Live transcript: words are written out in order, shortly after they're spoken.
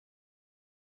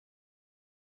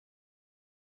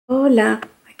Hola,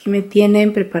 aquí me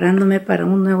tienen preparándome para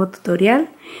un nuevo tutorial.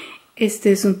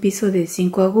 Este es un piso de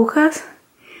 5 agujas,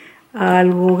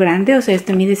 algo grande, o sea,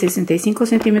 este mide 65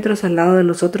 centímetros al lado de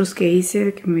los otros que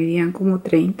hice que medían como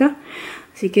 30,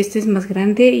 así que este es más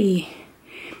grande y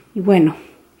bueno,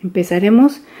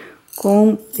 empezaremos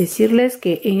con decirles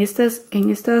que en este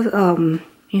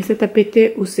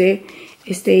tapete usé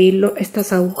este hilo,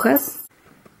 estas agujas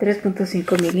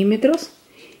 3.5 milímetros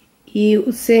y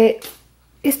usé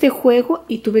este juego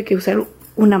y tuve que usar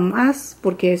una más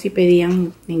porque así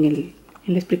pedían en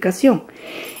la explicación,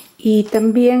 y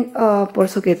también por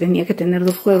eso que tenía que tener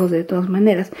dos juegos de todas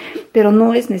maneras, pero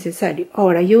no es necesario.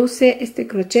 Ahora yo usé este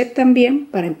crochet también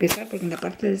para empezar, porque en la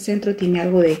parte del centro tiene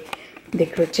algo de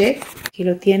crochet. Aquí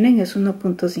lo tienen, es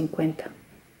 1.50,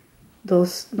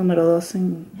 número 2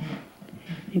 en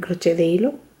crochet de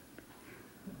hilo,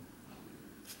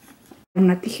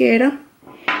 una tijera,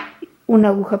 una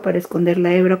aguja para esconder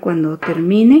la hebra cuando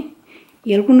termine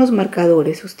y algunos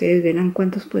marcadores. Ustedes verán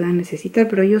cuántos puedan necesitar,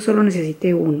 pero yo solo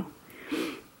necesité uno.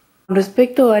 Con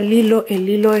respecto al hilo, el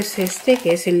hilo es este,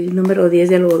 que es el número 10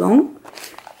 de algodón.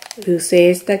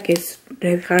 Usé esta que es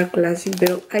Red Heart Classic,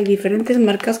 pero hay diferentes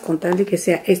marcas con tal de que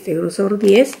sea este grosor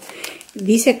 10.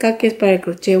 Dice acá que es para el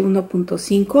crochet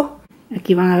 1.5.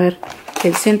 Aquí van a ver que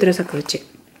el centro es a crochet.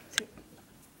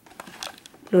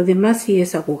 Lo demás sí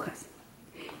es agujas.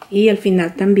 Y al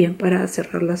final también para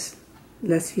cerrar las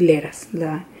hileras.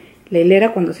 La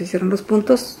hilera, cuando se cierran los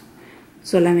puntos,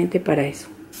 solamente para eso.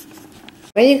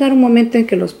 Va a llegar un momento en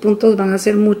que los puntos van a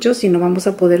ser muchos y no vamos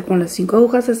a poder con las 5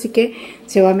 agujas, así que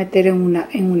se va a meter en una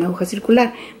aguja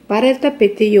circular. Para el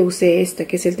tapete yo usé esta,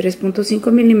 que es el 3.5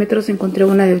 milímetros, encontré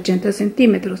una de 80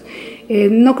 centímetros.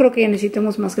 No creo que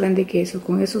necesitemos más grande que eso,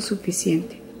 con eso es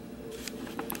suficiente.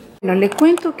 Bueno, les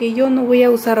cuento que yo no voy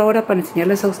a usar ahora para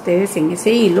enseñarles a ustedes en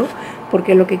ese hilo,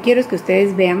 porque lo que quiero es que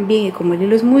ustedes vean bien, y como el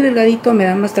hilo es muy delgadito me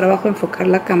da más trabajo enfocar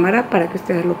la cámara para que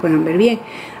ustedes lo puedan ver bien.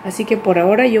 Así que por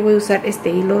ahora yo voy a usar este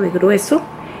hilo de grueso,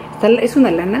 es una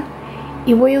lana,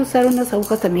 y voy a usar unas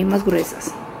agujas también más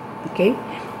gruesas, ¿ok?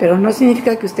 Pero no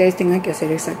significa que ustedes tengan que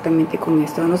hacer exactamente con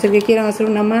esto, a no ser que quieran hacer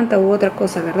una manta u otra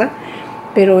cosa, ¿verdad?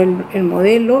 Pero el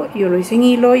modelo yo lo hice en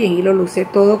hilo, y en hilo lo usé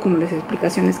todo como las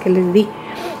explicaciones que les di.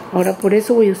 Ahora por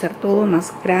eso voy a usar todo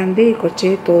más grande, el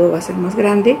crochet todo va a ser más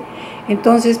grande,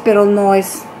 entonces, pero no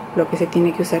es lo que se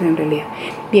tiene que usar en realidad.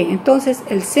 Bien, entonces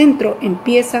el centro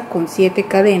empieza con 7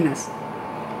 cadenas.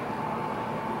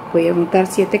 Voy a montar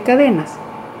 7 cadenas.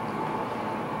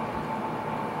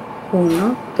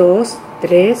 1, 2,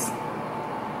 3.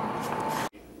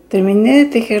 Terminé de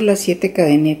tejer las 7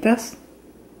 cadenetas.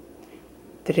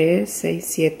 3, 6,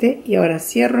 7. Y ahora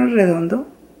cierro el redondo.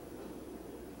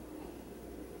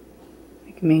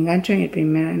 Me engancho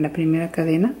en la primera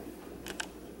cadena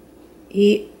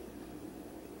y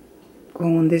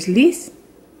con un desliz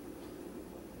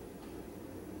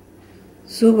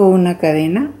subo una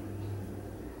cadena,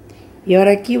 y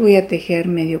ahora aquí voy a tejer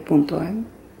medio punto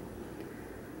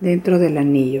dentro del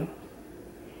anillo,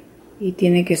 y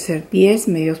tiene que ser 10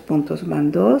 medios puntos.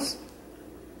 Van 2,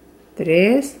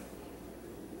 3,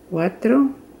 4,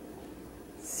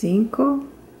 5,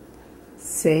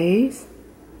 6,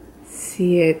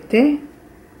 7,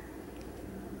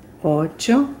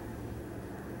 8,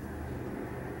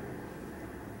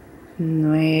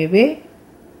 9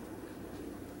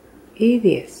 y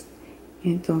 10.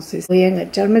 Entonces voy a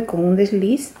engancharme con un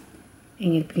desliz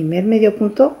en el primer medio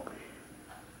punto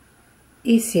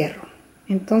y cierro.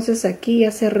 Entonces aquí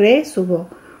ya cerré, subo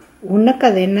una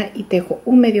cadena y tejo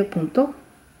un medio punto,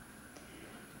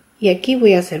 y aquí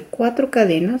voy a hacer 4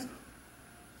 cadenas,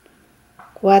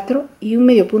 4 y un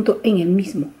medio punto en el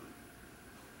mismo,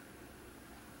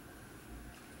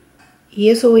 y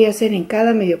eso voy a hacer en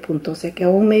cada medio punto, o sea que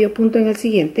hago un medio punto en el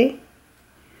siguiente,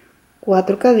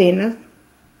 4 cadenas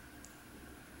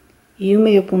y un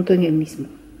medio punto en el mismo,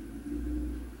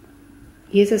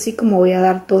 y es así como voy a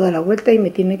dar toda la vuelta, y me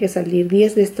tiene que salir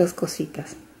 10 de estas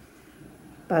cositas.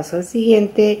 Paso al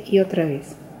siguiente y otra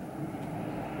vez.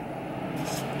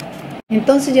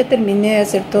 Entonces ya terminé de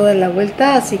hacer toda la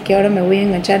vuelta, así que ahora me voy a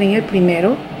enganchar en el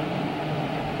primero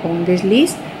con un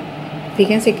desliz.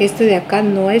 Fíjense que este de acá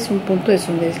no es un punto, es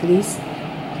un desliz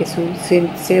que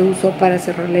se usó para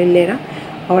cerrar la hilera.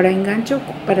 Ahora engancho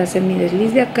para hacer mi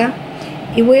desliz de acá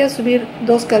y voy a subir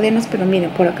 2 cadenas, pero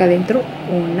miren, por acá adentro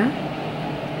 1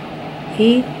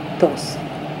 y 2.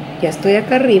 Ya estoy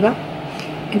acá arriba.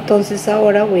 Entonces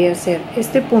ahora voy a hacer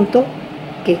este punto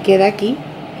que queda aquí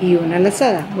y una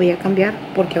lazada. Voy a cambiar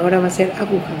porque ahora va a ser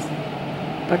agujas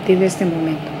a partir de este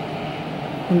momento.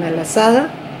 Una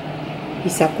lazada y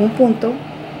saco un punto.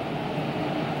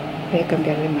 Voy a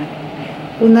cambiar de mano.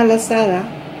 una lazada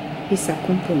y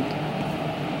saco un punto,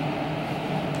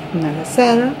 una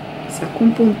lazada, saco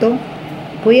un punto.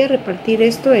 Voy a repartir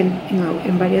esto en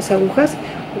varias agujas,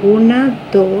 1,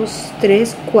 2,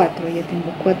 3, 4, ya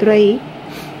tengo 4 ahí.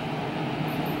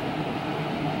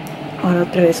 Ahora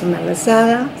otra vez una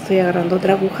lazada, estoy agarrando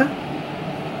otra aguja,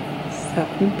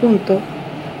 saco un punto,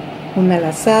 una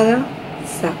lazada,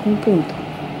 saco un punto,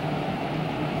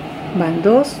 van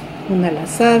 2, una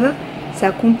lazada,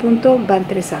 saco un punto, van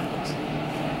 3 arcos.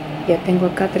 Ya tengo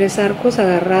acá 3 arcos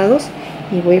agarrados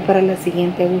y voy para la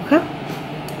siguiente aguja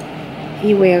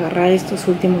y voy a agarrar estos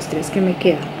últimos 3 que me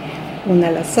quedan. Una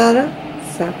lazada,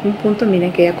 saco un punto,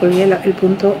 miren que ya colgué el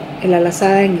punto en la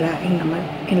lazada en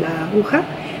la aguja,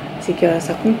 así que ahora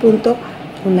saco un punto,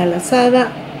 una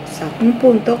lazada, saco un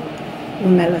punto,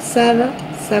 una lazada,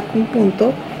 saco un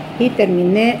punto y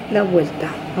terminé la vuelta.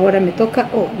 Ahora me toca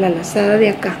la lazada de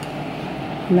acá,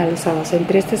 una lazada, o sea,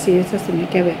 entre estas y estas tenía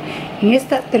que haber. En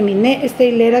esta terminé esta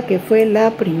hilera que fue la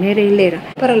primera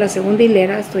hilera. Para la segunda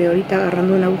hilera estoy ahorita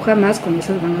agarrando una aguja más, con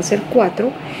esas van a ser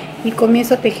 4 y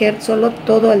comienzo a tejer solo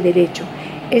todo al derecho.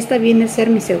 Esta viene a ser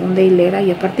mi segunda hilera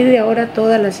y a partir de ahora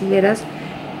todas las hileras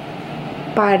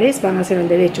pares van a ser al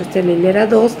derecho. Esta es la hilera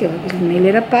 2, que es una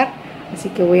hilera par, así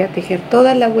que voy a tejer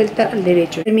toda la vuelta al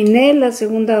derecho. Terminé la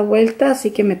segunda vuelta,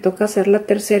 así que me toca hacer la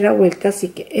tercera vuelta, así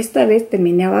que esta vez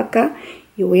terminé acá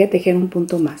y voy a tejer un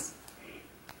punto más.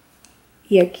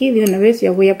 Y aquí de una vez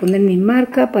ya voy a poner mi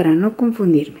marca para no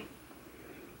confundirme.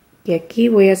 Y aquí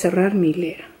voy a cerrar mi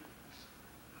hilera.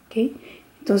 ¿Ok?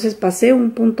 Entonces pasé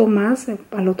un punto más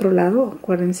al otro lado,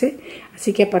 acuérdense.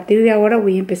 Así que a partir de ahora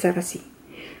voy a empezar así.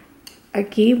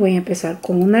 Aquí voy a empezar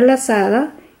con una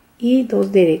lazada y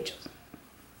 2 derechos.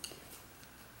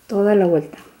 Toda la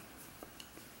vuelta.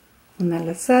 Una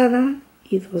lazada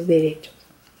y 2 derechos.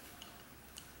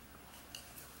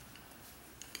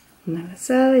 Una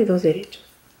lazada y 2 derechos.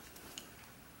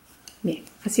 Bien,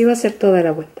 así va a ser toda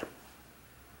la vuelta.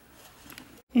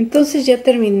 Entonces ya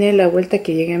terminé la vuelta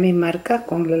que llegué a mi marca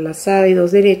con la lazada y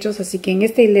 2 derechos, así que en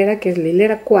esta hilera, que es la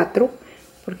hilera 4,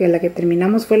 porque la que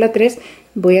terminamos fue la 3,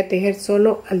 voy a tejer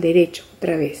solo al derecho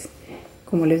otra vez.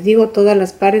 Como les digo, todas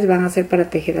las pares van a ser para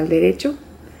tejer al derecho,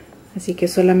 así que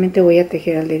solamente voy a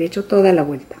tejer al derecho toda la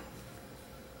vuelta.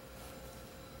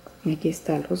 Y aquí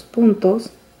están los puntos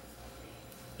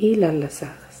y las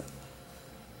lazadas,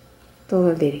 todo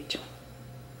al derecho.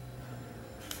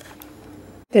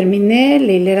 Terminé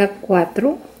la hilera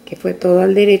 4, que fue todo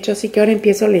al derecho, así que ahora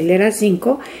empiezo la hilera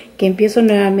 5, que empiezo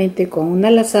nuevamente con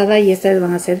una lazada y estas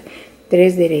van a ser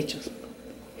 3 derechos.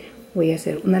 Voy a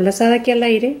hacer una lazada aquí al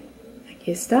aire,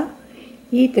 aquí está,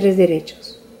 y 3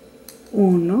 derechos.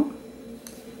 1,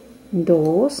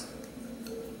 2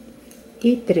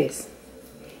 y 3.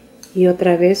 Y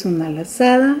otra vez una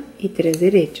lazada y 3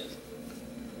 derechos.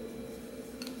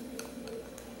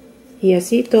 Y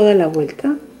así toda la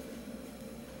vuelta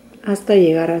hasta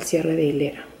llegar al cierre de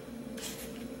hilera.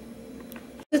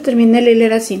 Entonces terminé la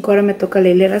hilera 5, ahora me toca la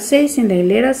hilera 6. En la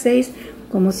hilera 6,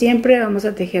 como siempre, vamos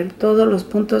a tejer todos los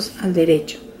puntos al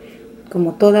derecho,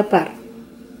 como toda par.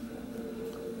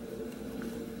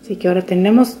 Así que ahora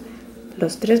tenemos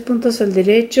los 3 puntos al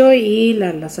derecho y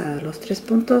la lazada, los 3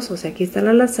 puntos, o sea, aquí está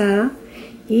la lazada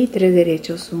y 3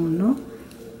 derechos, 1,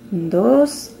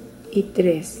 2 y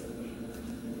 3.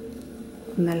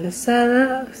 Una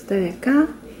lazada, esta de acá,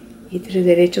 y 3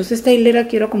 derechos. Esta hilera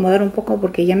quiero acomodar un poco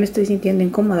porque ya me estoy sintiendo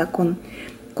incómoda con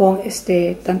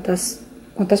tantas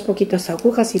poquitas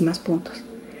agujas y más puntos.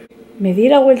 Me di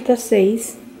la vuelta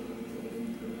 6,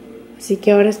 así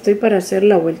que ahora estoy para hacer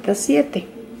la vuelta 7.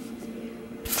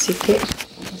 Así que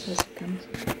vamos a sacarnos.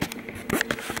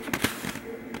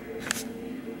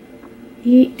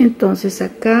 Y entonces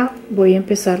acá voy a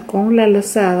empezar con la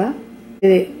lazada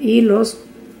y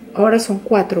ahora son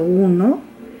 4, 1,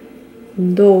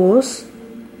 2,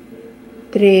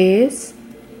 3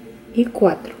 y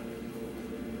 4.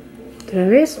 Otra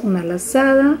vez una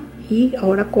lazada y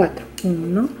ahora 4.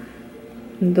 1,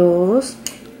 2,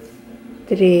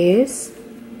 3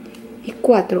 y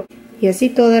 4. Y así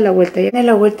toda la vuelta. Ya en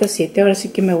la vuelta 7, ahora sí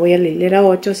que me voy a la hilera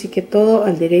 8, así que todo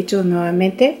al derecho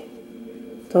nuevamente,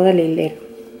 toda la hilera.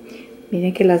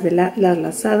 Miren que las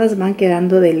lazadas van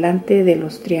quedando delante de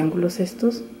los triángulos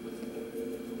estos.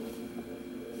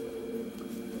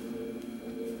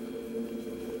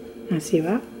 Así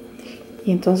va.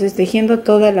 Y entonces tejiendo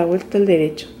toda la vuelta al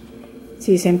derecho.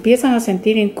 Si se empiezan a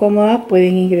sentir incómoda,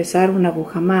 pueden ingresar una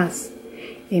aguja más.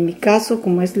 En mi caso,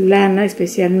 como es lana,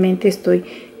 especialmente estoy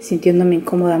sintiéndome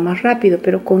incómoda más rápido,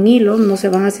 pero con hilo no se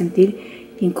van a sentir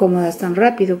incómodas tan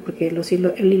rápido porque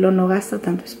el hilo no gasta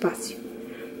tanto espacio.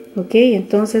 Ok,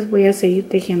 entonces voy a seguir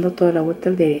tejiendo toda la vuelta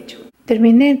al derecho.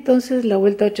 Terminé entonces la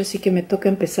vuelta 8, así que me toca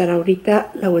empezar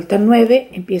ahorita la vuelta 9.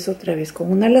 Empiezo otra vez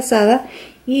con una lazada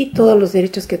y todos los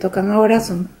derechos que tocan ahora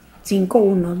son 5,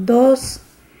 1, 2,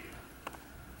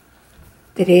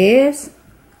 3,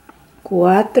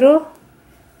 4,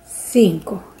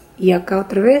 5. Y acá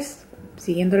otra vez,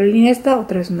 siguiendo la línea esta,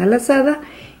 otra vez una lazada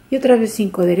y otra vez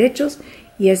 5 derechos.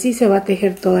 Y así se va a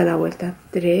tejer toda la vuelta.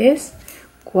 3,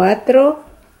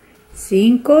 4,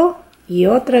 5 y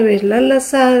otra vez la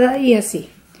lazada y así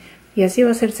va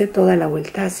a hacerse toda la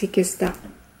vuelta. Así que está.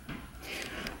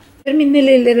 Terminé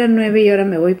la hilera 9 y ahora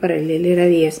me voy para la hilera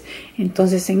 10.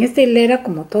 Entonces en esta hilera,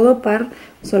 como todo par,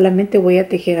 solamente voy a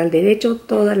tejer al derecho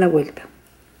toda la vuelta.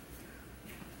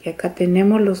 Y acá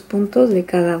tenemos los puntos de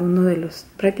cada uno de los,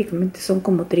 prácticamente son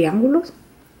como triángulos.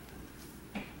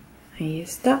 Ahí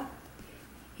está.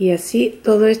 Y así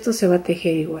todo esto se va a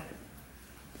tejer igual.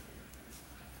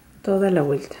 Toda la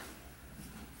vuelta.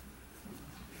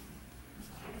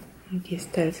 Aquí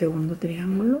está el segundo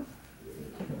triángulo.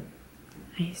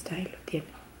 Ahí está, ahí lo tiene.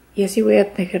 Y así voy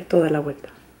a tejer toda la vuelta.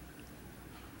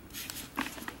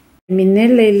 Terminé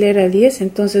la hilera 10,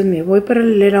 entonces me voy para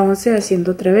la hilera 11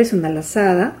 haciendo otra vez una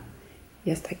lazada.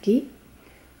 Y hasta aquí.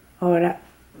 Ahora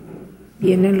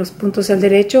vienen los puntos al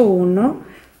derecho. 1,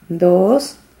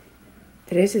 2,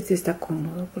 3. Este está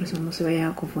cómodo, por eso no se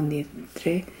vayan a confundir.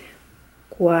 3,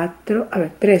 4, a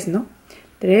ver, 3, ¿no?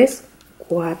 3,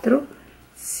 4,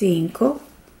 5,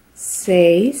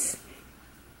 6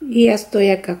 y ya estoy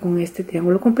acá con este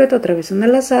triángulo completo. Otra vez una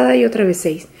lazada y otra vez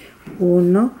 6.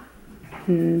 1,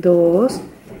 2,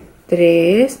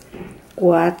 3,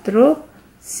 4,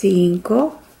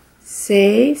 5,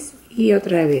 6 y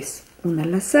otra vez una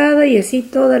lazada y así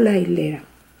toda la hilera.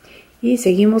 Y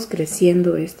seguimos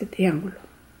creciendo este triángulo.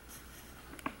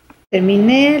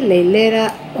 Terminé la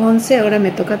hilera 11, ahora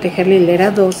me toca tejer la hilera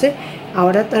 12,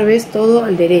 ahora otra vez todo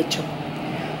al derecho.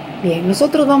 Bien,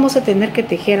 nosotros vamos a tener que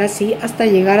tejer así hasta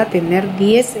llegar a tener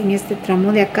 10 en este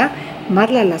tramo de acá,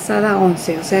 más la lazada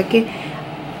 11, o sea que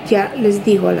ya les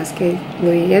digo a las que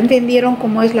ya entendieron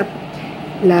cómo es los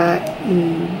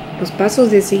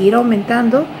pasos de seguir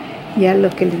aumentando, ya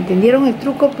los que le entendieron el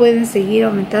truco pueden seguir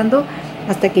aumentando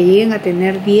hasta que lleguen a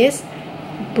tener 10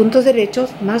 puntos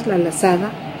derechos más la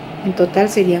lazada. En total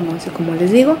serían 11, como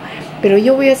les digo, pero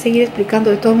yo voy a seguir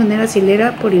explicando de todas maneras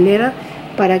hilera por hilera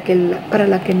para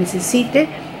la que necesite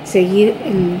seguir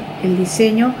el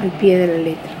diseño al pie de la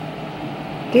letra.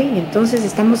 ¿Ok? Entonces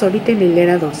estamos ahorita en la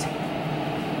hilera 12,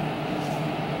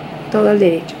 todo al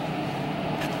derecho.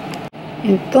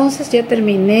 Entonces ya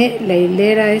terminé la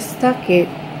hilera esta que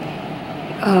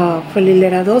fue la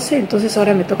hilera 12, entonces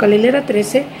ahora me toca la hilera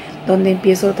 13, donde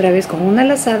empiezo otra vez con una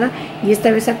lazada y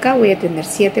esta vez acá voy a tener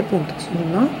 7 puntos.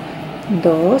 1,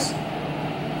 2,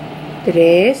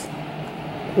 3,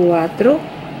 4,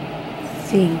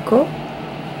 5,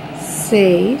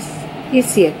 6 y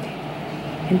 7.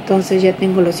 Entonces ya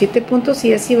tengo los 7 puntos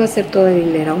y así va a ser toda la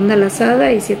hilera, una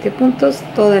lazada y 7 puntos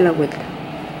toda la vuelta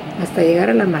hasta llegar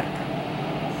a la marca.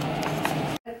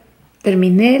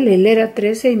 Terminé la hilera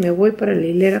 13 y me voy para la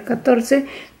hilera 14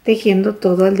 tejiendo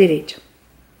todo al derecho.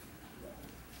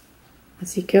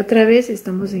 Así que otra vez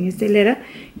estamos en esta hilera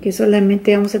que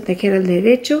solamente vamos a tejer al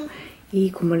derecho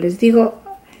y como les digo,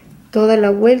 toda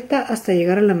la vuelta hasta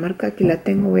llegar a la marca que la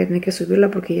tengo. Voy a tener que subirla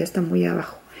porque ya está muy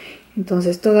abajo.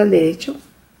 Entonces todo al derecho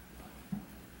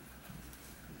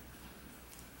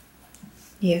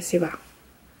y así va.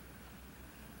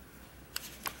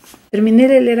 Terminé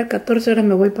la hilera 14, ahora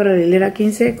me voy para la hilera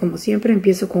 15. Como siempre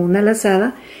empiezo con una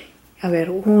lazada. A ver,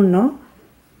 1,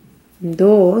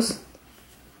 2,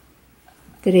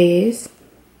 3,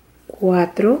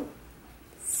 4,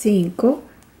 5,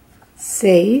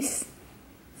 6,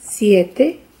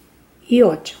 7 y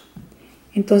 8.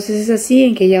 Entonces es así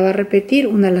en que ya va a repetir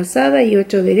una lazada y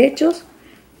 8 derechos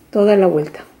toda la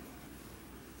vuelta.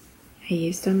 Ahí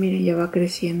está, miren, ya va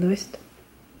creciendo esto.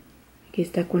 Aquí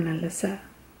está con la lazada.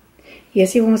 Y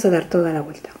así vamos a dar toda la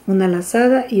vuelta. Una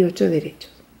lazada y 8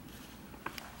 derechos.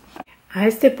 A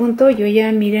este punto yo ya,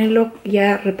 mírenlo,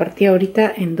 ya repartí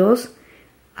ahorita en dos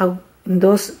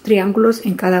triángulos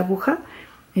en cada aguja.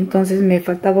 Entonces me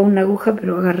faltaba una aguja,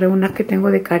 pero agarré una que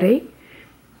tengo de carey,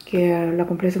 que la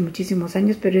compré hace muchísimos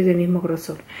años, pero es del mismo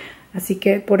grosor. Así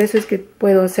que por eso es que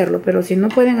puedo hacerlo, pero si no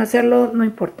pueden hacerlo, no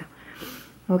importa.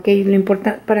 Ok, lo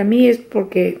importante para mí es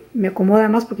porque me acomoda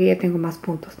más, porque ya tengo más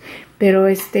puntos. Pero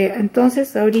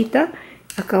entonces ahorita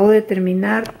acabo de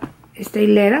terminar esta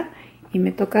hilera y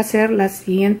me toca hacer la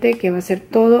siguiente, que va a ser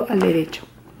todo al derecho.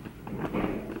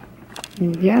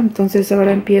 Ya, entonces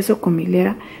ahora empiezo con mi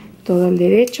hilera todo al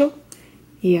derecho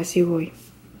y así voy.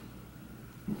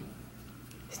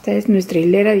 Esta es nuestra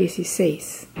hilera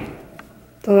 16,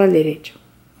 todo al derecho.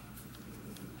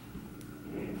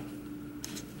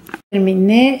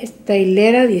 Terminé esta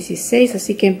hilera 16,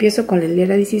 así que empiezo con la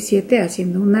hilera 17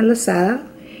 haciendo una lazada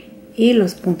y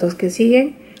los puntos que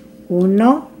siguen: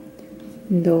 1,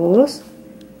 2,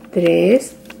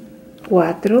 3,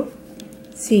 4,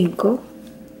 5,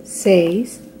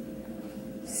 6,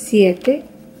 7,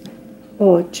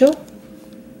 8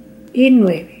 y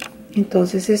 9.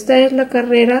 Entonces esta es la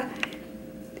carrera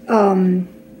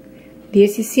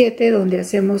 17, donde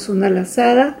hacemos una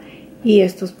lazada y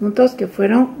estos puntos que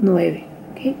fueron 9,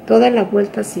 ¿okay? Toda la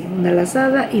vuelta así, una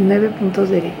lazada y 9 puntos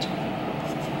derechos.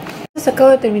 Entonces acabo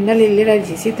de terminar la hilera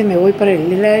 17, me voy para la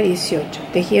hilera 18,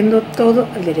 tejiendo todo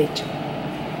al derecho,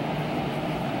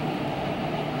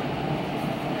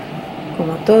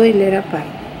 como toda hilera par,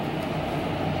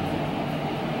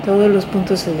 todos los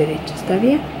puntos al derecho. ¿Está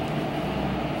bien?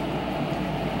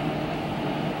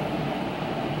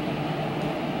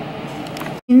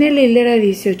 Terminé la hilera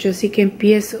 18, así que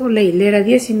empiezo la hilera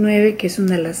 19, que es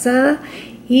una lazada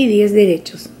y 10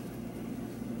 derechos.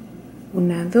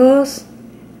 1, 2,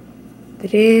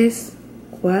 3,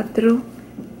 4,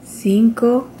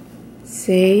 5,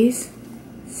 6,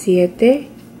 7,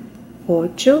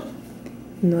 8,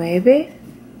 9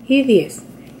 y 10.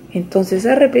 Entonces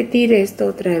a repetir esto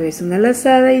otra vez, una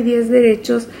lazada y 10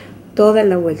 derechos toda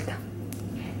la vuelta.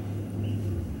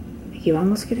 Aquí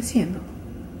vamos creciendo.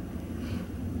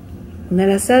 Una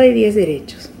lazada y 10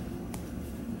 derechos.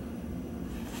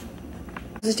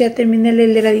 Entonces ya terminé la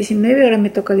hilera 19, ahora me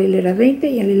toca la hilera 20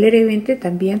 y en la hilera 20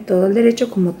 también todo el derecho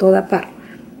como toda par.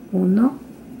 1,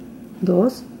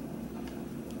 2,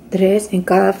 3, en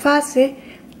cada fase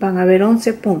van a haber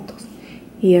 11 puntos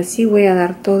y así voy a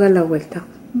dar toda la vuelta,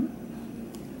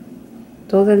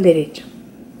 todo el derecho.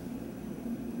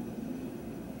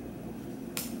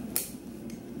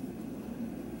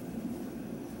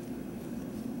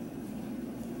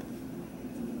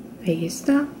 Ahí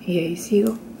está, y ahí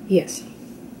sigo, y así.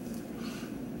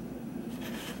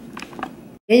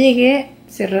 Ya llegué,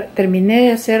 terminé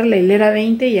de hacer la hilera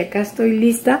 20 y acá estoy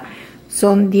lista.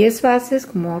 Son 10 fases,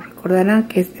 como recordarán,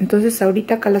 que entonces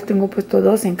ahorita acá las tengo puesto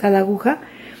 2 en cada aguja.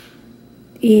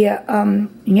 Y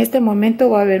en este momento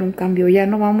va a haber un cambio, ya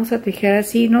no vamos a tejer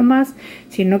así nomás,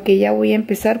 sino que ya voy a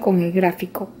empezar con el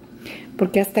gráfico.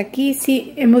 Porque hasta aquí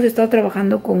sí hemos estado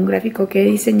trabajando con un gráfico que he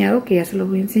diseñado, que ya se los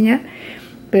voy a enseñar.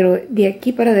 Pero de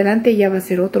aquí para adelante ya va a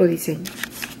ser otro diseño.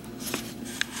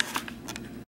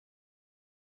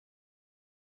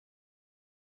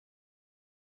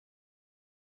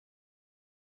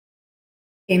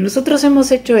 Nosotros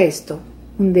hemos hecho esto,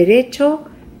 un derecho,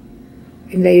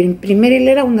 en la primera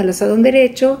hilera una lazada, un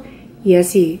derecho, y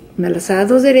así, una lazada,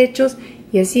 2 derechos,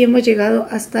 y así hemos llegado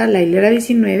hasta la hilera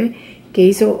 19, que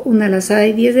hizo una lazada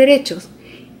y 10 derechos.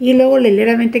 Y luego la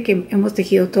hilera 20 que hemos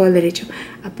tejido todo el derecho.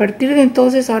 A partir de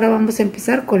entonces ahora vamos a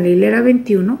empezar con la hilera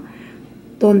 21,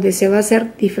 donde se va a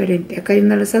hacer diferente. Acá hay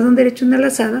una lazada, un derecho, una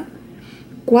lazada,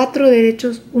 4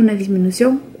 derechos, una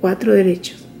disminución, 4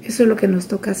 derechos. Eso es lo que nos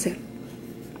toca hacer.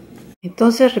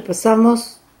 Entonces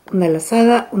repasamos: una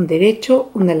lazada, un derecho,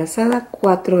 una lazada,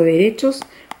 4 derechos,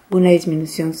 una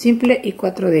disminución simple y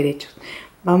 4 derechos.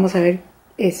 Vamos a ver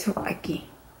eso aquí.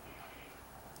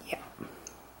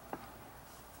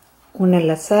 Una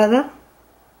lazada,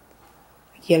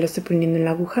 aquí ya lo estoy poniendo en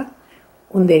la aguja,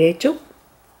 un derecho,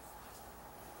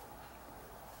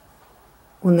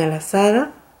 una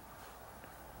lazada,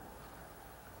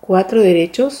 4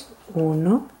 derechos,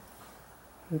 1,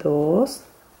 2,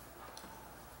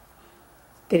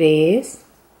 3,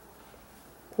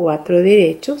 4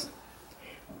 derechos.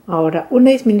 Ahora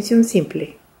una disminución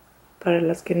simple. Para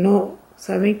las que no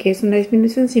saben qué es una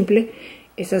disminución simple,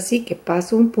 es así que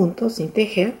paso un punto sin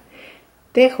tejer,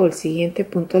 tejo el siguiente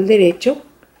punto al derecho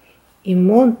y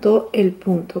monto el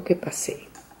punto que pasé.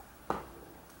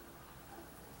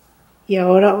 Y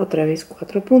ahora otra vez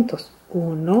 4 puntos.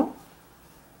 1,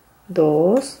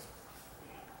 2,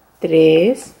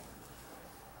 3,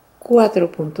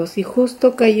 4 puntos. Y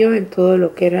justo cayó en todo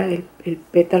lo que era el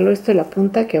pétalo, esto es la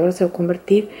punta, que ahora se va a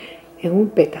convertir en un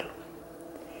pétalo.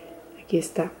 Aquí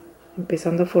está,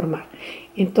 empezando a formar.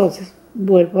 Entonces,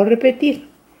 vuelvo a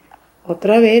repetir.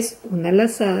 Otra vez una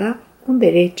lazada, un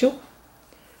derecho,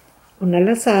 una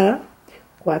lazada,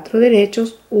 4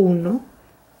 derechos, 1,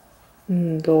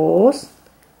 2,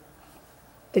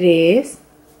 3,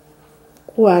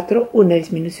 4, una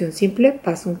disminución simple,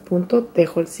 paso un punto,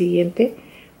 tejo el siguiente,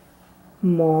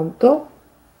 monto,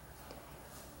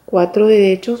 4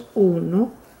 derechos,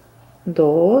 1,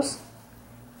 2,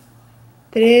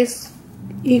 3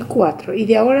 y 4. Y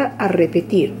de ahora a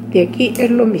repetir, de aquí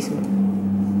es lo mismo.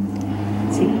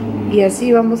 y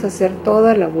así vamos a hacer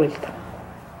toda la vuelta.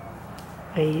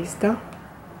 Ahí está.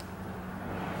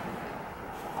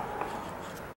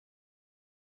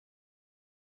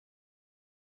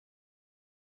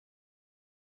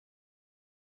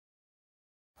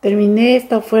 Terminé,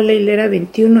 esta fue la hilera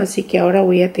 21, así que ahora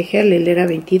voy a tejer la hilera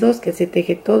 22, que se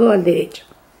teje todo al derecho,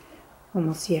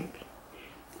 como siempre.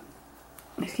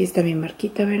 Aquí está mi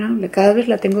marquita, verán, cada vez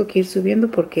la tengo que ir subiendo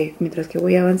porque mientras que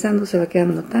voy avanzando se va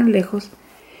quedando tan lejos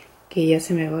que ya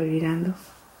se me va olvidando.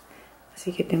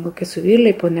 Así que tengo que subirla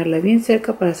y ponerla bien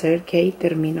cerca para saber que ahí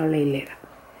termino la hilera.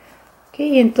 Ok,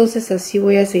 entonces así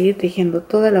voy a seguir tejiendo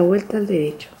toda la vuelta al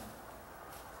derecho.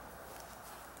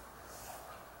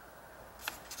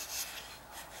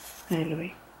 Ahí lo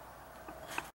ven.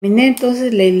 Terminé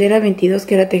entonces la hilera 22,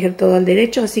 que era tejer todo al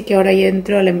derecho, así que ahora ya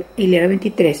entro a la hilera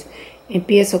 23.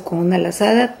 Empiezo con una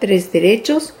lazada, 3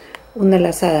 derechos, una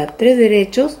lazada, 3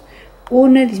 derechos,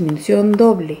 una disminución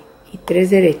doble y 3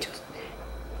 derechos.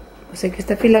 O sea que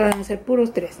esta fila van a ser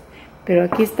puros 3, pero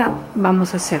aquí está,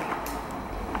 vamos a hacerlo.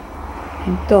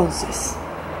 Entonces,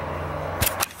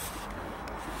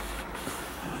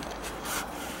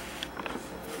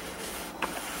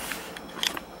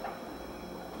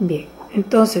 bien,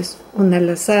 entonces una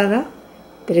lazada,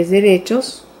 3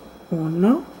 derechos,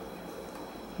 1,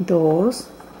 2,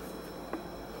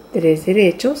 3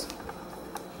 derechos,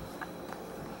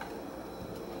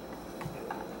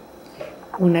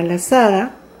 una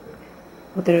lazada,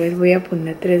 otra vez voy a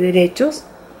poner 3 derechos,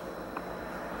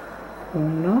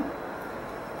 1,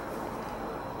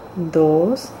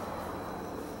 2,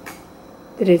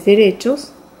 3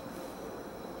 derechos,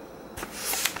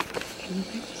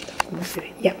 ¿cómo se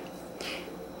ve? Ya.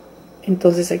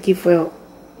 Entonces aquí fue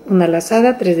una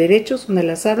lazada, 3 derechos, una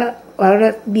lazada.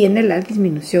 Ahora viene la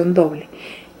disminución doble.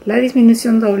 La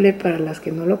disminución doble, para las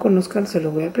que no lo conozcan, se lo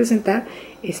voy a presentar.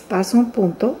 Es paso un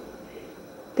punto,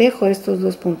 tejo estos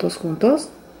dos puntos juntos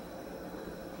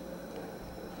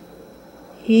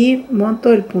y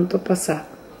monto el punto pasado,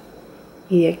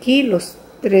 y de aquí los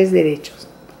 3 derechos.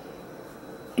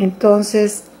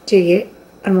 Entonces llegué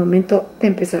al momento de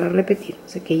empezar a repetir, o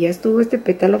sea que ya estuvo este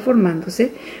pétalo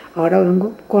formándose. Ahora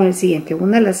vengo con el siguiente,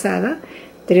 una lazada,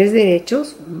 3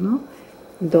 derechos, 1,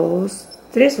 2,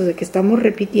 3, o sea que estamos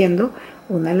repitiendo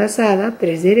una lazada,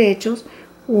 3 derechos,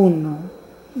 1,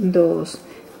 2,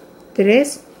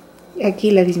 3,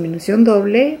 aquí la disminución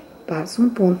doble, paso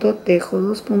un punto, tejo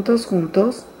 2 puntos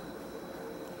juntos,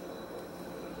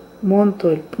 monto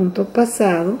el punto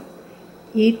pasado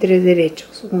y 3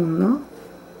 derechos, 1,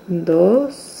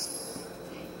 2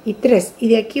 y 3, y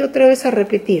de aquí otra vez a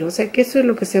repetir, o sea que eso es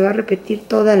lo que se va a repetir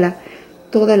toda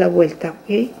la vuelta.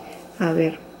 ¿Ok? A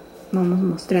ver, vamos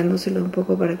mostrándoselo un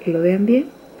poco para que lo vean bien.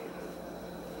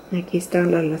 Aquí está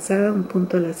la lazada, un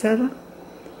punto lazada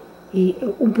y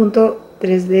un punto,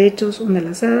 3 derechos, una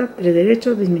lazada, 3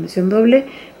 derechos, disminución doble,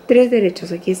 3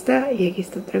 derechos, aquí está, y aquí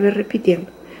está otra vez repitiendo.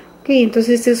 Ok,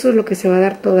 entonces eso es lo que se va a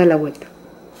dar toda la vuelta.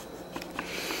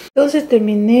 Entonces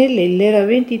terminé la hilera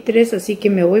 23, así que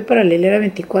me voy para la hilera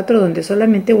 24, donde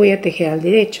solamente voy a tejer al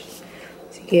derecho.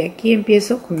 Así que aquí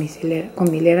empiezo con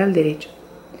mi hilera al derecho,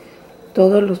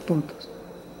 todos los puntos.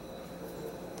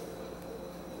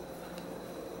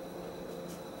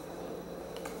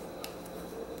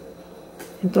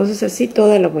 Entonces así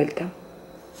toda la vuelta.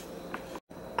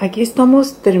 Aquí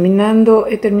estamos terminando,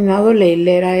 he terminado la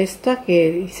hilera esta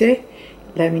que hice,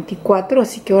 la 24,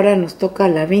 así que ahora nos toca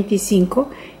la 25,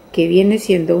 que viene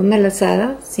siendo una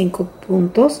lazada, 5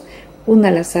 puntos, una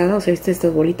lazada, o sea,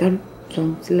 estas bolitas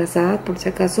son lazadas por si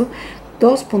acaso,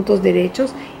 2 puntos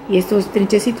derechos y estos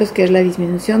trinchecitos que es la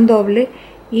disminución doble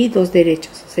y 2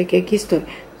 derechos, o sea que aquí estoy,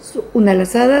 una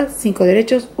lazada, 5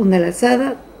 derechos, una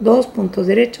lazada, 2 puntos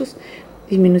derechos,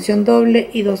 disminución doble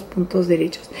y 2 puntos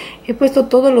derechos. He puesto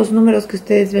todos los números que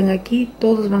ustedes ven aquí,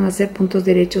 todos van a ser puntos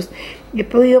derechos. He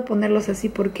podido ponerlos así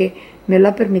porque me lo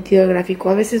ha permitido el gráfico.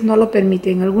 A veces no lo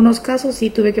permite, en algunos casos sí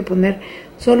tuve que poner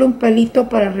solo un palito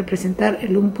para representar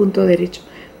un punto derecho,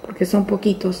 porque son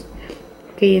poquitos.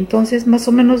 Ok, entonces más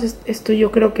o menos esto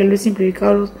yo creo que lo he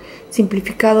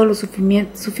simplificado lo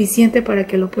suficiente para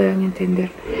que lo puedan entender.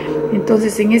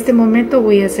 Entonces en este momento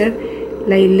voy a hacer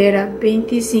la hilera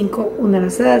 25, una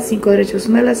lazada, 5 derechos,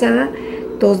 una lazada,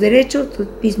 2 derechos,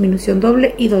 disminución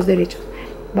doble y 2 derechos.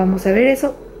 Vamos a ver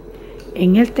eso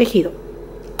en el tejido.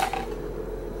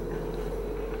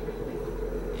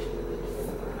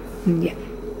 Ya.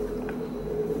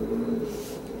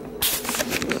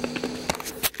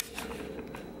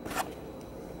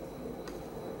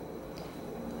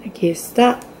 Aquí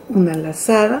está una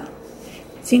lazada,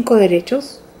 5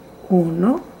 derechos,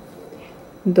 1,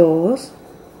 2,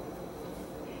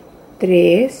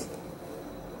 3,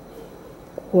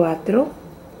 4,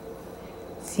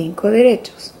 5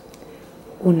 derechos,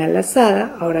 una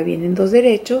lazada, ahora vienen 2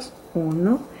 derechos,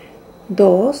 1,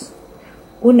 2,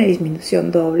 una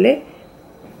disminución doble,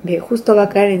 ve, justo va a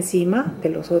caer encima de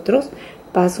los otros,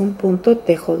 paso un punto,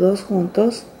 tejo 2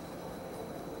 juntos,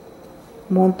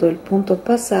 monto el punto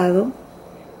pasado,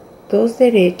 2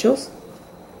 derechos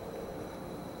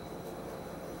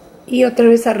y otra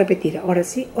vez a repetir. Ahora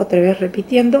sí, otra vez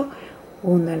repitiendo,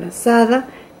 una lazada,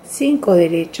 5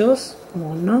 derechos,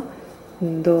 1,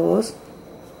 2,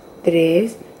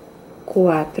 3,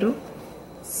 4,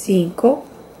 5,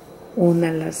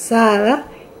 una lazada,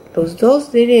 los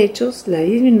 2 derechos, la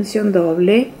disminución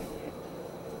doble,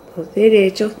 2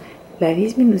 derechos, la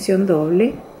disminución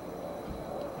doble,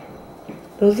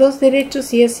 los 2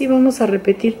 derechos, y así vamos a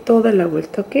repetir toda la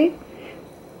vuelta, ¿ok?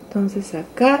 Entonces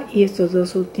acá y estos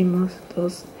 2 últimos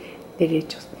 2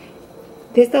 derechos.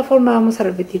 De esta forma vamos a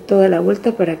repetir toda la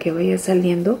vuelta para que vaya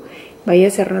saliendo, vaya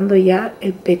cerrando ya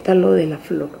el pétalo de la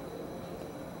flor.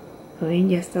 ¿Lo ven?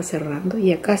 Ya está cerrando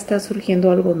y acá está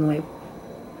surgiendo algo nuevo.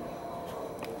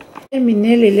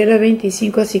 Terminé la hilera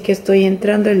 25, así que estoy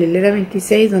entrando a la hilera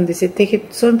 26, donde se teje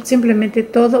simplemente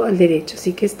todo al derecho.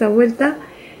 Así que esta vuelta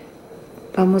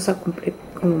vamos a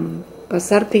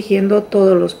pasar tejiendo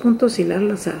todos los puntos y las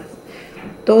lazadas,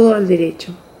 todo al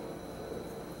derecho.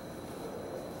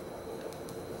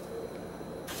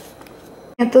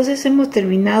 Entonces hemos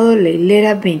terminado la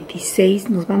hilera 26,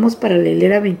 nos vamos para la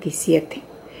hilera 27.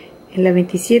 En la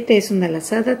 27 es una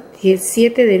lazada,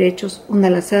 7 derechos, una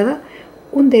lazada,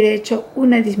 un derecho,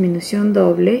 una disminución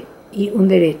doble y un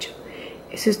derecho.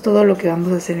 Eso es todo lo que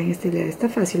vamos a hacer en esta hilera. Está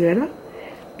fácil, ¿verdad?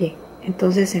 Bien,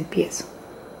 entonces empiezo.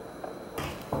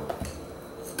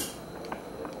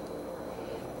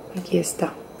 Aquí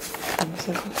está. Vamos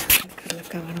a acercar la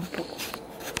cámara un poco.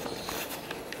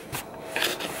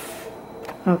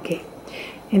 Ok,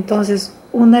 entonces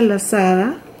una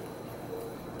lazada,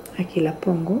 aquí la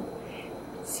pongo,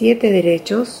 7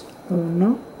 derechos,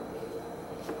 1,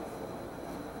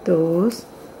 2,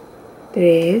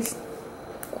 3,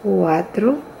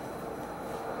 4,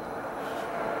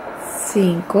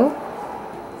 5,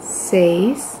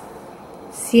 6,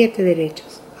 7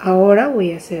 derechos. Ahora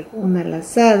voy a hacer una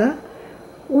lazada,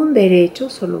 un derecho,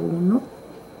 solo uno,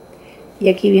 y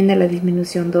aquí viene la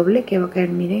disminución doble que va a caer,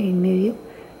 miren, en medio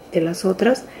de las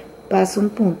otras. Paso un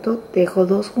punto, tejo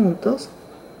 2 juntos,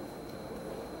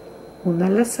 una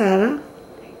lazada,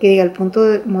 que diga el punto,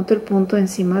 monto el punto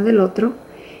encima del otro,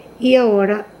 y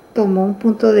ahora tomo un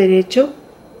punto derecho,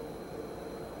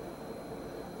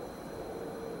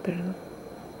 perdón,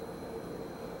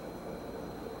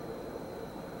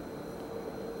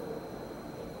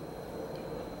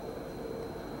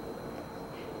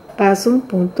 paso un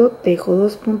punto, tejo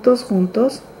 2 puntos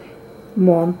juntos,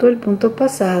 monto el punto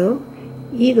pasado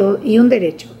y un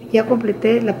derecho. Ya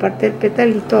completé la parte del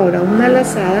petalito. Ahora una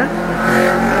lazada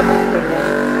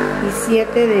y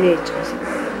 7 derechos,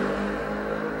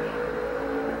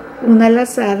 una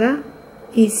lazada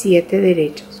y 7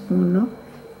 derechos, 1,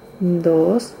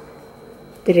 2,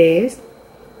 3,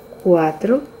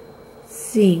 4,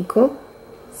 5,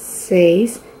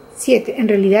 6, 7. En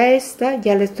realidad esta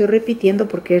ya la estoy repitiendo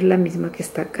porque es la misma que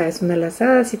está acá. Es una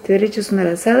lazada, 7 derechos, una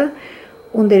lazada,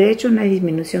 un derecho, una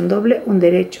disminución doble, un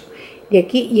derecho. De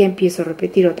aquí ya empiezo a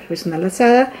repetir otra vez una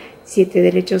lazada, 7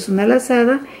 derechos, una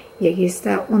lazada, y aquí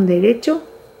está un derecho,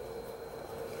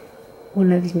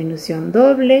 una disminución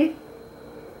doble,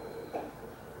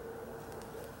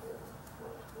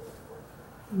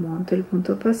 monto el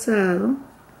punto pasado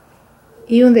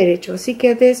y un derecho. Así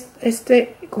que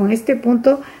con este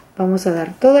punto vamos a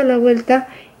dar toda la vuelta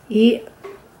y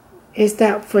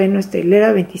esta fue nuestra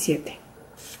hilera 27.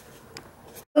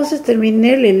 Entonces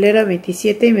terminé la hilera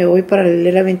 27 y me voy para la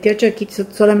hilera 28. Aquí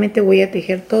solamente voy a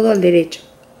tejer todo al derecho.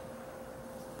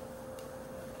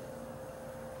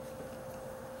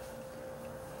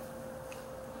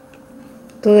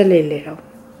 Toda la hilera,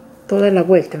 toda la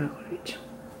vuelta, mejor dicho.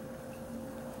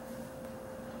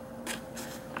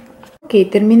 Ok,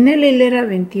 terminé la hilera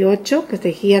 28, que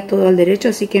tejía todo al derecho,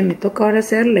 así que me toca ahora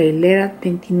hacer la hilera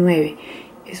 29.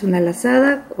 Es una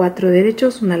lazada, 4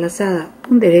 derechos, una lazada,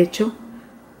 un derecho,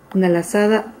 una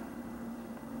lazada,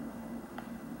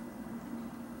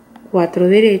 4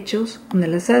 derechos, una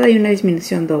lazada y una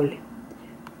disminución doble.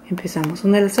 Empezamos,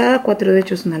 una lazada, 4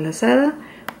 derechos, una lazada,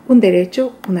 un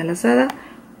derecho, una lazada,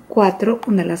 4,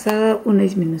 una lazada, una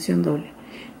disminución doble.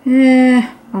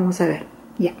 Vamos a ver,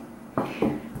 ya.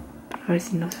 A ver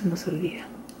si no se nos olvida.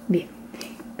 Bien,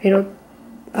 pero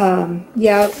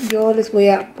ya yo les voy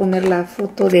a poner la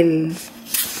foto del...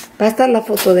 Va a estar la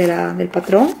foto del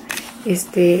patrón.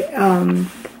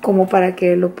 como para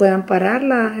que lo puedan parar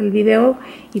el video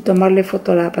y tomarle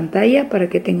foto a la pantalla para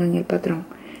que tengan el patrón.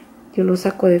 Yo lo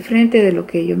saco de frente de lo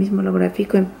que yo mismo lo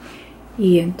grafico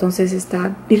y entonces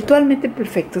está virtualmente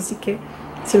perfecto, así que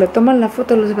si lo toman la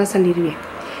foto les va a salir bien.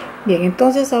 Bien,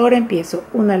 entonces ahora empiezo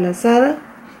una lazada,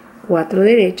 4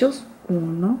 derechos,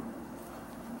 1,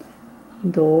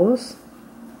 2,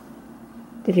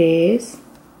 3,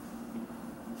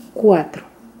 4.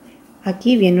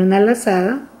 Aquí viene una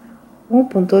lazada, un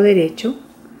punto derecho,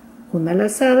 una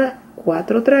lazada,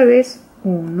 4 otra vez,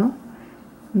 1,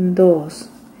 2,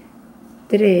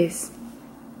 3,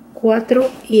 4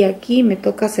 y aquí me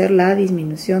toca hacer la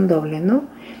disminución doble, ¿no?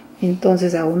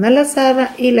 Entonces hago una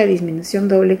lazada y la disminución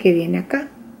doble que viene acá.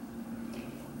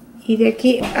 Y de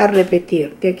aquí a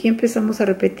repetir, de aquí empezamos a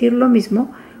repetir lo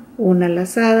mismo, una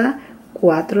lazada,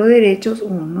 4 derechos,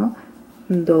 1,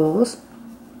 2,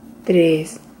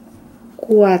 3,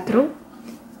 4,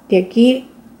 de aquí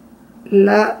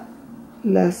la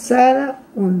lazada,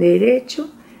 un derecho,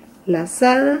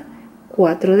 lazada,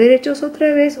 4 derechos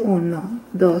otra vez, 1,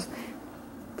 2,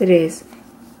 3,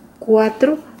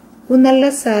 4, una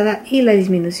lazada y la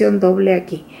disminución doble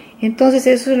aquí. Entonces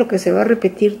eso es lo que se va a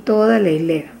repetir toda la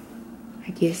hilera.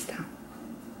 Aquí está.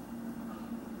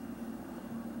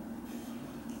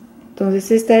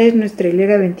 Entonces esta es nuestra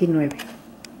hilera 29.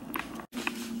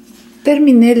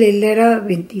 Terminé la hilera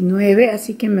 29,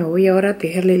 así que me voy ahora a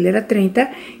tejer la hilera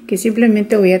 30, que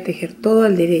simplemente voy a tejer todo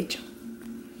al derecho.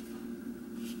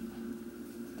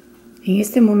 En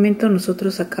este momento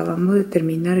nosotros acabamos de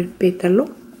terminar el pétalo,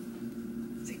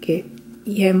 así que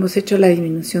ya hemos hecho la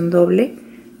disminución doble,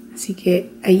 así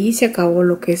que allí se acabó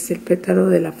lo que es el pétalo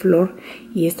de la flor,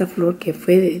 y esta flor que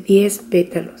fue de 10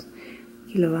 pétalos.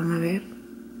 Aquí lo van a ver,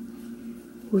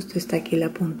 justo está aquí la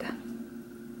punta.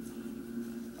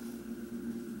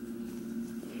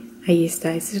 Ahí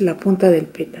está, esa es la punta del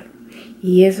pétalo.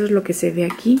 Y eso es lo que se ve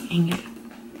aquí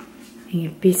en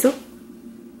el piso.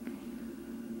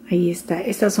 Ahí está,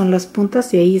 estas son las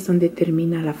puntas y ahí es donde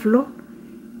termina la flor.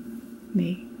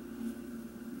 ¿Ve?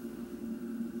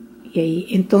 Y ahí,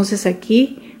 entonces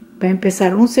aquí va a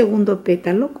empezar un segundo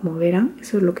pétalo, como verán,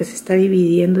 eso es lo que se está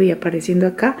dividiendo y apareciendo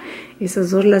acá. Esas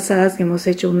dos lazadas que hemos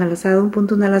hecho, una lazada, un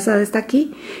punto, una lazada, está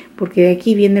aquí, porque de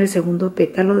aquí viene el segundo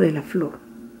pétalo de la flor.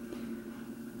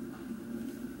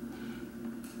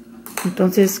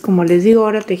 Entonces, como les digo,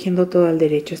 ahora tejiendo todo al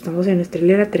derecho. Estamos en nuestra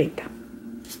hilera 30.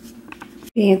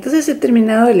 Bien, entonces he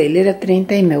terminado la hilera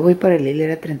 30 y me voy para la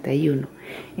hilera 31.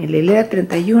 En la hilera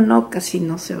 31 casi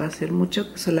no se va a hacer mucho,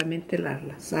 solamente las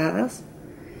lazadas.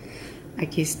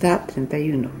 Aquí está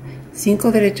 31.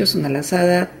 5 derechos, una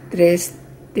lazada, 3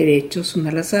 derechos,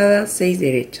 una lazada, 6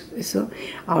 derechos. Eso,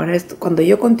 ahora esto, cuando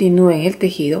yo continúe en el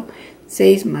tejido,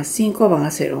 6 más 5 van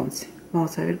a ser 11.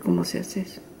 Vamos a ver cómo se hace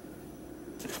eso.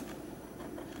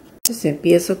 Entonces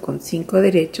empiezo con 5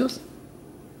 derechos,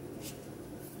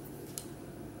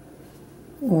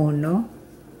 1,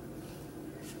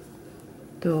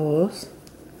 2,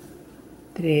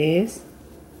 3,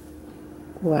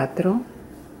 4,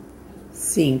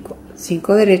 5,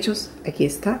 5 derechos, aquí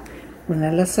está,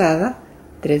 una lazada,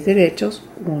 3 derechos,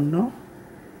 1,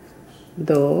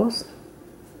 2,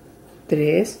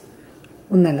 3,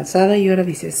 una lazada y ahora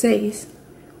dice 6,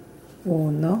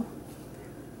 1,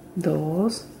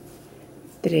 2,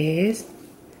 3,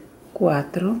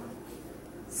 4,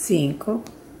 5,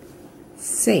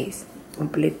 6.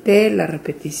 Completé la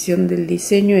repetición del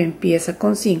diseño, empieza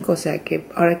con 5, o sea que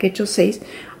ahora que he hecho 6,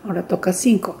 ahora toca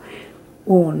 5.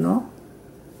 1,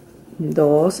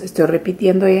 2, estoy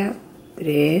repitiendo ya,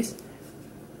 3,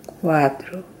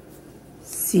 4,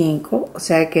 5, o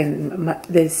sea que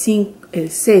del 5, el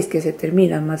 6 que se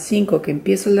termina más 5 que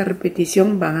empiezo la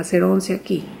repetición van a ser 11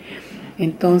 aquí.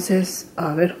 Entonces,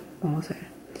 a ver, vamos a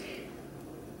ver.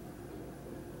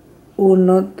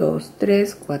 1, 2,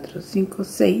 3, 4, 5,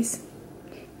 6.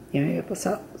 Ya me había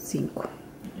pasado 5.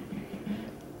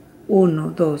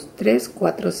 1, 2, 3,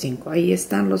 4, 5. Ahí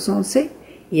están los 11.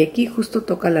 Y aquí justo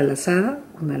toca la lazada.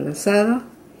 Una lazada.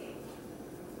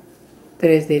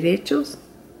 3 derechos.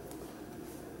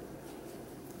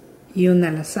 Y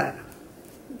una lazada.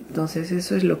 Entonces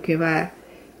eso es lo que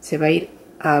se va a ir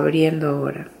abriendo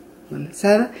ahora. Una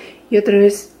lazada. Y otra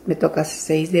vez me toca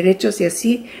 6 derechos y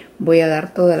así voy a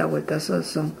dar toda la vuelta.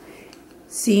 Son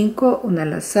 5, una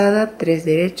lazada, 3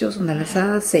 derechos, una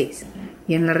lazada, 6.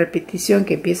 Y en la repetición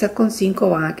que empieza con 5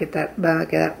 van a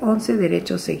quedar 11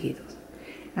 derechos seguidos.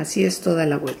 Así es toda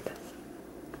la vuelta.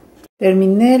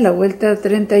 Terminé la vuelta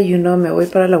 31, me voy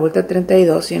para la vuelta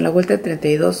 32 y en la vuelta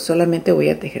 32 solamente voy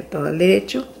a tejer todo al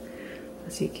derecho.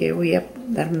 Así que voy a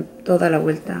dar toda la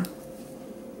vuelta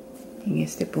en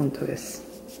este punto, ¿ves?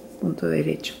 punto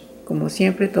derecho. Como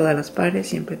siempre, todas las pares,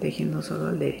 siempre tejiendo solo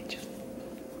al derecho.